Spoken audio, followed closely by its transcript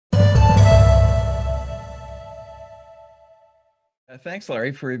Thanks,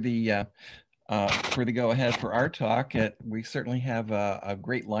 Larry, for the go ahead for our talk. We certainly have a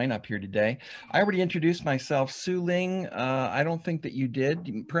great lineup here today. I already introduced myself, Su Ling. I don't think that you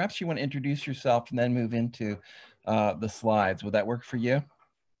did. Perhaps you want to introduce yourself and then move into the slides. Would that work for you?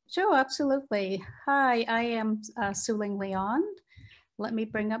 Sure, absolutely. Hi, I am Su Ling Leon. Let me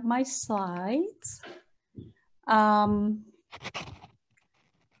bring up my slides. Thank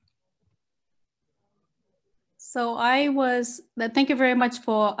you very much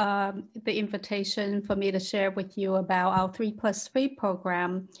for the invitation for me to share with you about our 3+3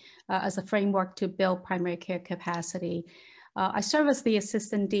 program as a framework to build primary care capacity. I serve as the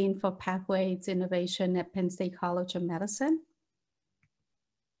Assistant Dean for Pathways Innovation at Penn State College of Medicine.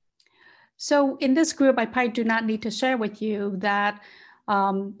 So in this group, I probably do not need to share with you that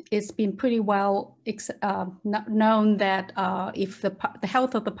it's been pretty well known that if the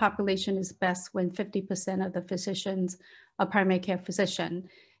health of the population is best when 50% of the physicians are primary care physician,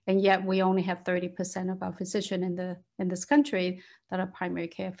 and yet we only have 30% of our physicians in this country that are primary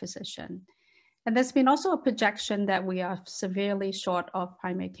care physician. And there's been also a projection that we are severely short of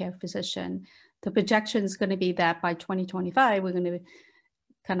primary care physician. The projection is going to be that by 2025, we're going to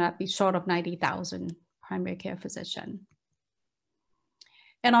kind of be short of 90,000 primary care physician.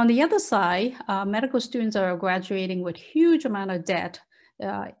 And on the other side, medical students are graduating with huge amount of debt.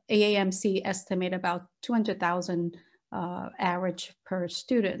 AAMC estimate about 200,000 average per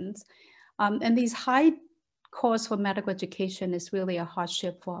student. And these high costs for medical education is really a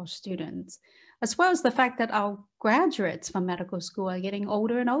hardship for our students, as well as the fact that our graduates from medical school are getting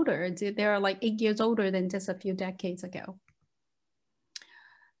older and older. They're like 8 years older than just a few decades ago.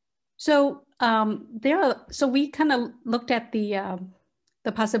 So so we kind of looked at the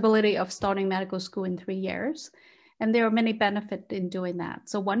possibility of starting medical school in 3 years. And there are many benefits in doing that.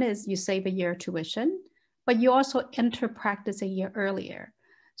 So one is you save a year tuition, but you also enter practice a year earlier.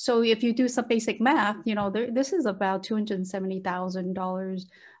 So if you do some basic math, you know, this is about $270,000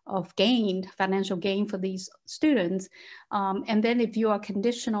 of financial gain for these students. And then if you are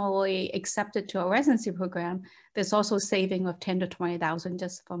conditionally accepted to a residency program, there's also saving of 10 to 20,000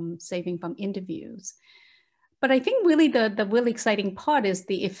 just from saving from interviews. But I think really the really exciting part is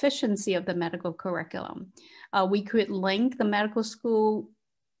the efficiency of the medical curriculum. We could link the medical school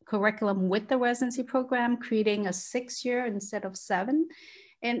curriculum with the residency program, creating a 6-year instead of 7.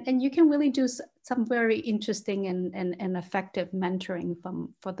 And you can really do some very interesting and effective mentoring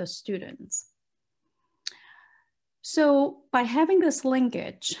for the students. So by having this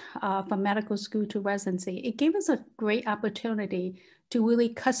linkage from medical school to residency, it gave us a great opportunity to really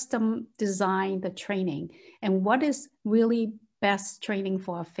custom design the training and what is really best training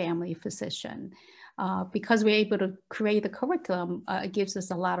for a family physician. Because we're able to create the curriculum, it gives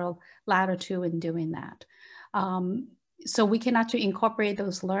us a lot of latitude in doing that. So we can actually incorporate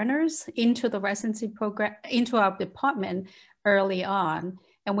those learners into the residency program, into our department early on.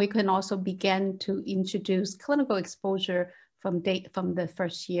 And we can also begin to introduce clinical exposure from the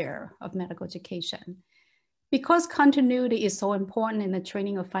first year of medical education. Because continuity is so important in the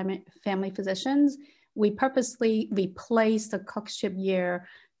training of family physicians, we purposely replaced the clerkship year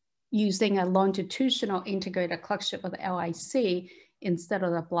using a longitudinal integrated clerkship of the LIC instead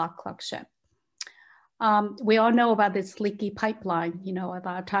of the block clerkship. We all know about this leaky pipeline. You know, a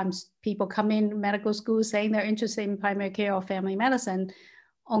lot of times people come in medical school saying they're interested in primary care or family medicine,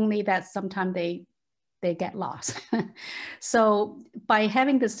 only that sometimes they get lost. So by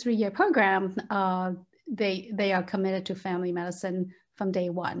having this 3-year program, they are committed to family medicine from day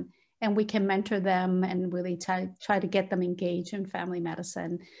one. And we can mentor them and really try to get them engaged in family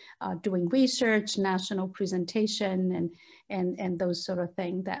medicine, doing research, national presentation, and those sort of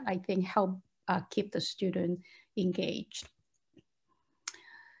things that I think help keep the student engaged.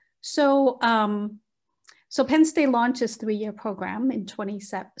 So, so Penn State launched this 3-year program in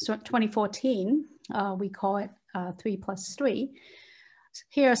 2014. We call it 3+3.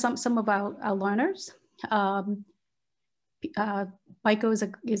 Here are some of our learners. Michael is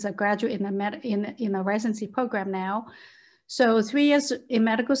a graduate in a residency program now. So 3 years in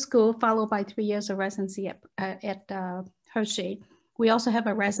medical school, followed by 3 years of residency at Hershey. We also have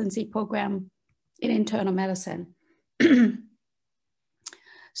a residency program in internal medicine.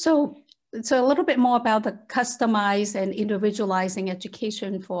 So a little bit more about the customized and individualizing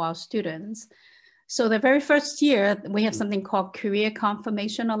education for our students. So the very first year, we have something called career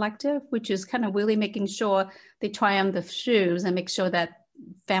confirmation elective, which is kind of really making sure they try on the shoes and make sure that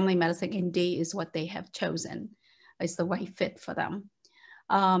family medicine indeed is what they have chosen, is the right fit for them.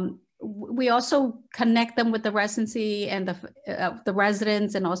 we also connect them with the residency and the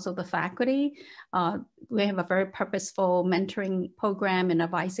residents and also the faculty. We have a very purposeful mentoring program and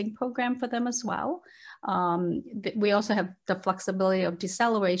advising program for them as well. We also have the flexibility of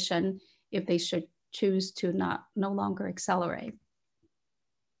deceleration if they should choose to no longer accelerate.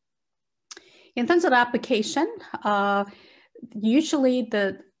 In terms of the application, usually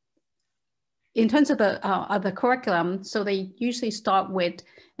in terms of the curriculum, so they usually start with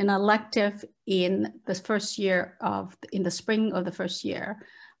an elective in the first year in the spring of the first year.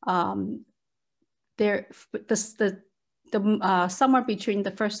 The summer between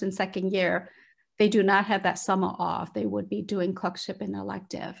the first and second year, they do not have that summer off. They would be doing clerkship and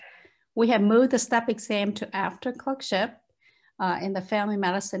elective. We have moved the step exam to after clerkship, and the family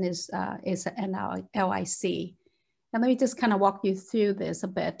medicine is an LIC. And let me just kind of walk you through this a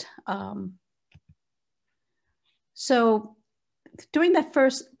bit. So during the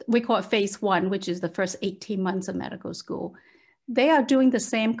first, we call it phase 1, which is the first 18 months of medical school, they are doing the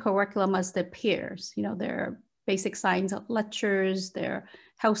same curriculum as their peers. You know, their basic science lectures, their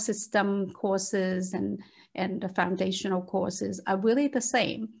health system courses, and the foundational courses are really the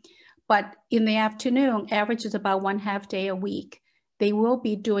same. But in the afternoon, average is about 1/2 day a week. They will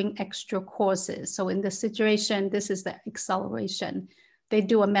be doing extra courses. So in this situation, this is the acceleration. They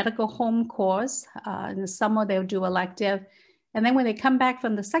do a medical home course. In the summer, they'll do elective. And then when they come back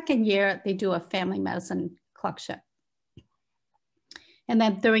from the second year, they do a family medicine clerkship. And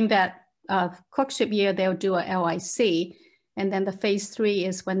then during that clerkship year, they'll do a LIC. And then the phase 3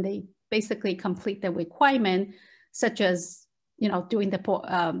 is when they basically complete the requirement, such as, you know, doing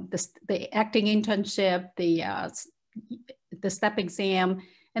the acting internship, the step exam,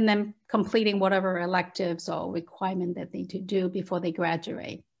 and then completing whatever electives or requirement that they need to do before they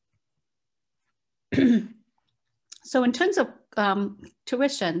graduate. So in terms of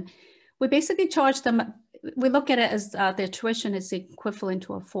tuition, we basically charge them, we look at it as their tuition is equivalent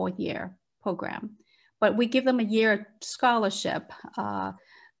to a 4-year program, but we give them a year scholarship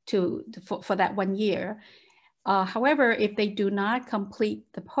for that 1 year. However, if they do not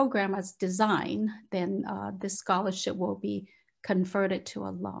complete the program as designed, then this scholarship will be converted to a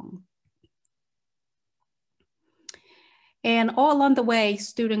loan. And all along the way,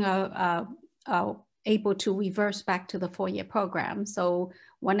 students are able to reverse back to the 4-year program. So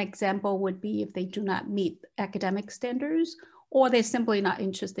one example would be if they do not meet academic standards, or they're simply not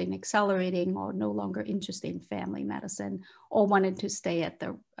interested in accelerating, or no longer interested in family medicine, or wanted to stay at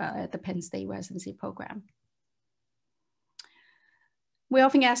the Penn State residency program. We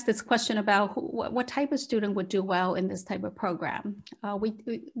often ask this question about what type of student would do well in this type of program.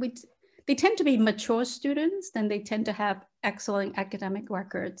 They tend to be mature students, then they tend to have excellent academic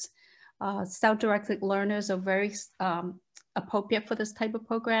records. Self-directed learners are very appropriate for this type of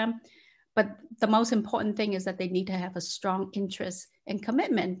program, but the most important thing is that they need to have a strong interest and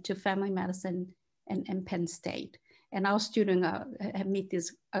commitment to family medicine and Penn State. And our students have meet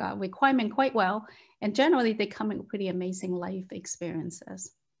this requirement quite well, and generally they come in pretty amazing life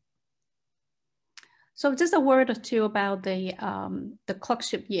experiences. So just a word or two about the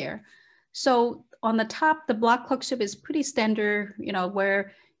clerkship year. So on the top, the block clerkship is pretty standard, you know,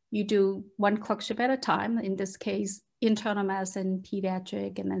 where you do one clerkship at a time, in this case, internal medicine,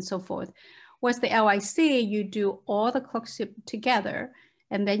 pediatric, and then so forth. Whereas the LIC, you do all the clerkship together,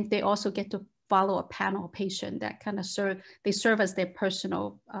 and then they also get to follow a panel patient that kind of serve as their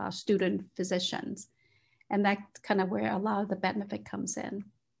personal student physicians. And that's kind of where a lot of the benefit comes in.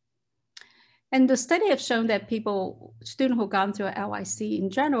 And the study have shown that students who've gone through a LIC in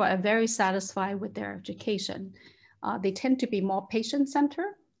general are very satisfied with their education. They tend to be more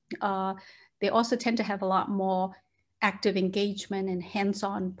patient-centered. They also tend to have a lot more active engagement and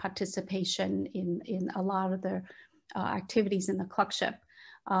hands-on participation in a lot of their activities in the clerkship.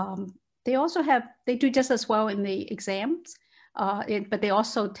 They do just as well in the exams, but they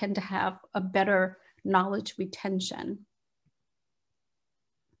also tend to have a better knowledge retention.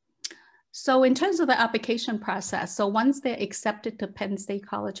 So in terms of the application process, so once they're accepted to Penn State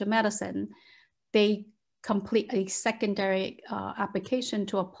College of Medicine, they complete a secondary application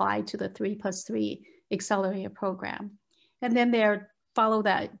to apply to the 3+3 accelerator program. And then they're followed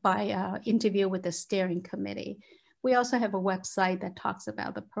that by interview with the steering committee. We also have a website that talks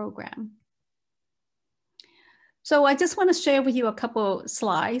about the program. So I just want to share with you a couple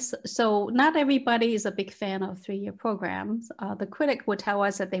slides. So not everybody is a big fan of 3-year programs. The critic would tell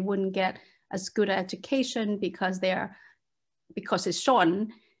us that they wouldn't get as good an education because it's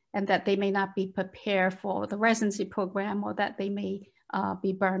shortened, and that they may not be prepared for the residency program, or that they may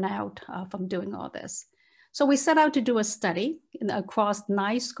be burned out from doing all this. So we set out to do a study across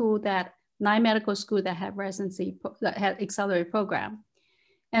 9 medical schools that had residency, that had accelerated program.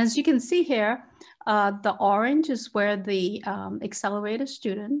 And as you can see here, the orange is where the accelerated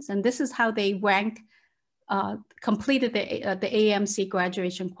students, and this is how they ranked, completed the AMC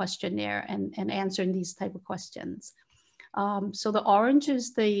graduation questionnaire and answering these type of questions. So the orange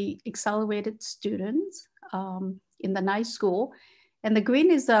is the accelerated students in the nice school, and the green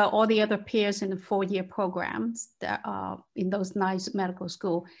is all the other peers in the 4-year programs that in those nice medical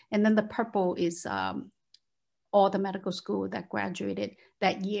school, and then the purple is all the medical school that graduated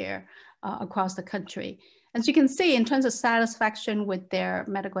that year across the country. As you can see, in terms of satisfaction with their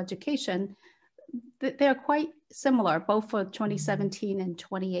medical education, they're quite similar, both for 2017 and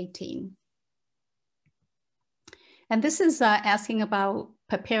 2018. And this is asking about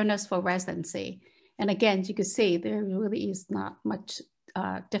preparedness for residency. And again, as you can see, there really is not much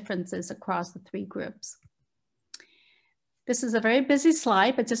differences across the 3 groups. This is a very busy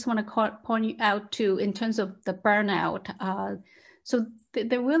slide, but just want to point you out to, in terms of the burnout. So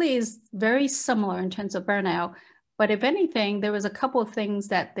there really is very similar in terms of burnout, but if anything, there was a couple of things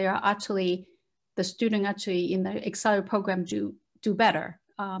that they are actually, the student actually in the accelerated program do better.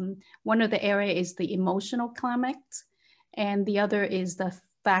 One of the area is the emotional climate, and the other is the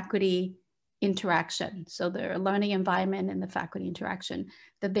faculty interaction. So their learning environment and the faculty interaction,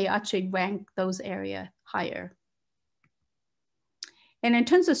 that they actually rank those areas higher. And in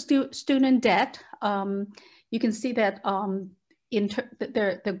terms of student debt, you can see that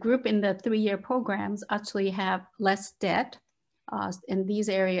the group in the 3-year programs actually have less debt, and these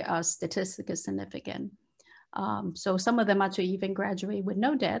areas are statistically significant. So some of them actually even graduate with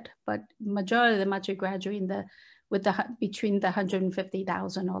no debt, but majority of them actually graduate between the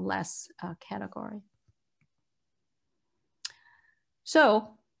 150,000 or less category.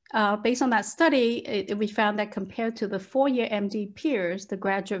 So based on that study, we found that compared to the 4-year MD peers, the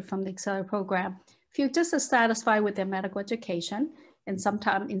graduate from the accelerated program feel just as satisfied with their medical education, and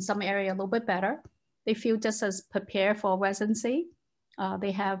sometimes in some area a little bit better. They feel just as prepared for residency.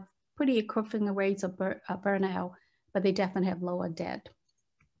 They have pretty equivalent rates of burnout, but they definitely have lower debt.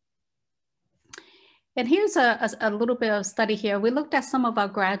 And here's a little bit of study here. We looked at some of our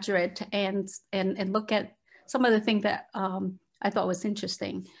graduate and look at some of the things that I thought was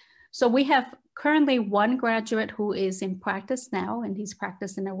interesting. So we have currently 1 graduate who is in practice now, and he's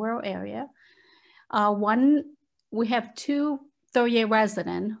practiced in a rural area. We have 2 3rd-year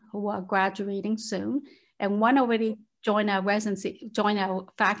residents who are graduating soon, and 1 already joined our residency, joined our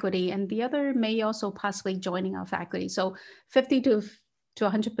faculty, and the other may also possibly joining our faculty. So 50 to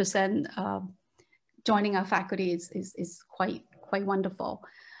 100% joining our faculty is quite wonderful.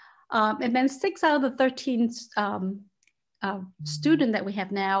 And then 6 out of the 13 students that we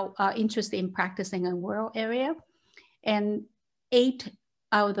have now are interested in practicing in a rural area, and 8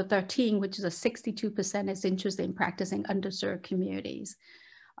 out of the 13, which is a 62%, is interested in practicing underserved communities.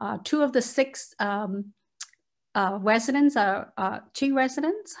 2 of the 6 residents are Chi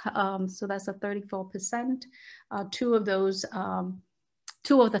residents, so that's a 34%. 2 of those,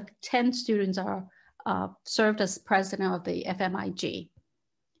 2 of the 10 students are served as president of the FMIG.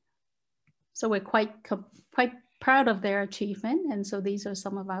 So we're quite proud of their achievement, and so these are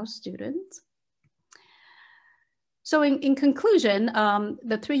some of our students. So in conclusion,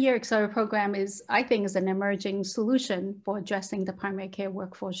 the 3-year accelerated program is, I think, is an emerging solution for addressing the primary care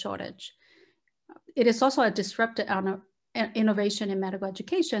workforce shortage. It is also a disruptive innovation in medical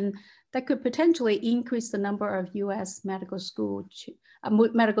education that could potentially increase the number of US medical students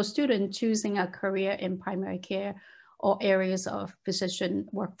choosing a career in primary care or areas of physician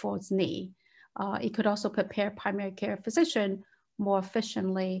workforce need. It could also prepare primary care physicians more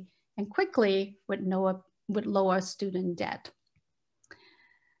efficiently and quickly with lower student debt.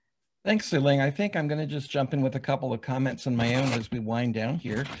 Thanks, Su-Ling. I think I'm going to just jump in with a couple of comments on my own as we wind down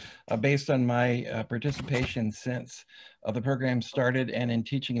here, based on my participation since the program started and in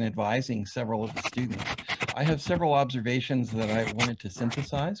teaching and advising several of the students. I have several observations that I wanted to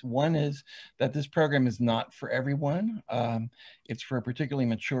synthesize. One is that this program is not for everyone. It's for a particularly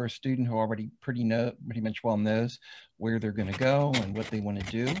mature student who already pretty much well knows where they're going to go and what they want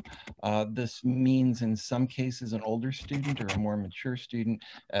to do. This means in some cases an older student or a more mature student,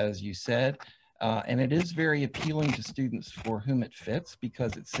 as you said. And it is very appealing to students for whom it fits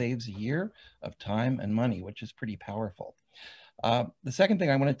because it saves a year of time and money, which is pretty powerful. The second thing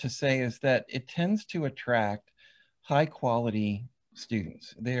I wanted to say is that it tends to attract high quality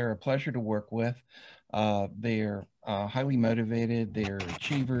students. They are a pleasure to work with. They're highly motivated. They're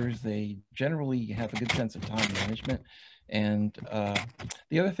achievers. They generally have a good sense of time management. And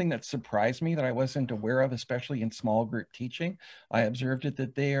the other thing that surprised me that I wasn't aware of, especially in small group teaching, I observed it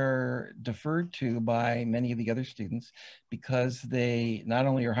that they are deferred to by many of the other students because they not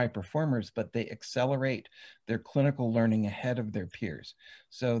only are high performers, but they accelerate their clinical learning ahead of their peers.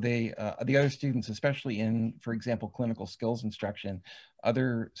 So they, the other students, especially in, for example, clinical skills instruction,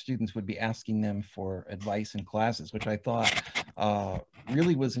 other students would be asking them for advice in classes, which I thought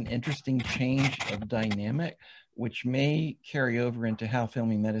really was an interesting change of dynamic, which may carry over into how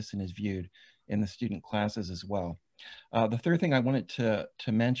family medicine is viewed in the student classes as well. The third thing I wanted to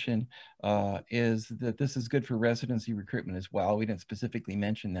mention is that this is good for residency recruitment as well. We didn't specifically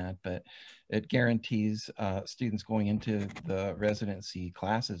mention that, but it guarantees students going into the residency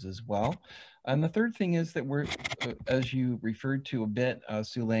classes as well. And the third thing is that we're, as you referred to a bit,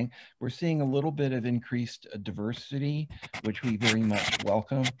 Su Ling, we're seeing a little bit of increased diversity, which we very much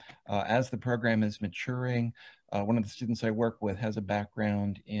welcome. As the program is maturing, one of the students I work with has a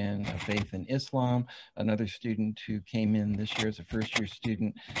background in faith in Islam. Another student who came in this year as a first-year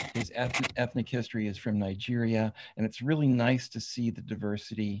student, his ethnic history is from Nigeria, and it's really nice to see the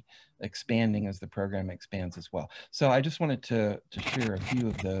diversity expanding as the program expands as well. So I just wanted to share a few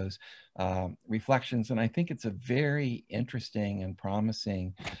of those reflections, and I think it's a very interesting and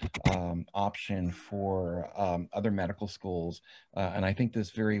promising option for other medical schools, and I think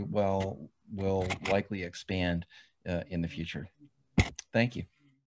this very well will likely expand in the future. Thank you.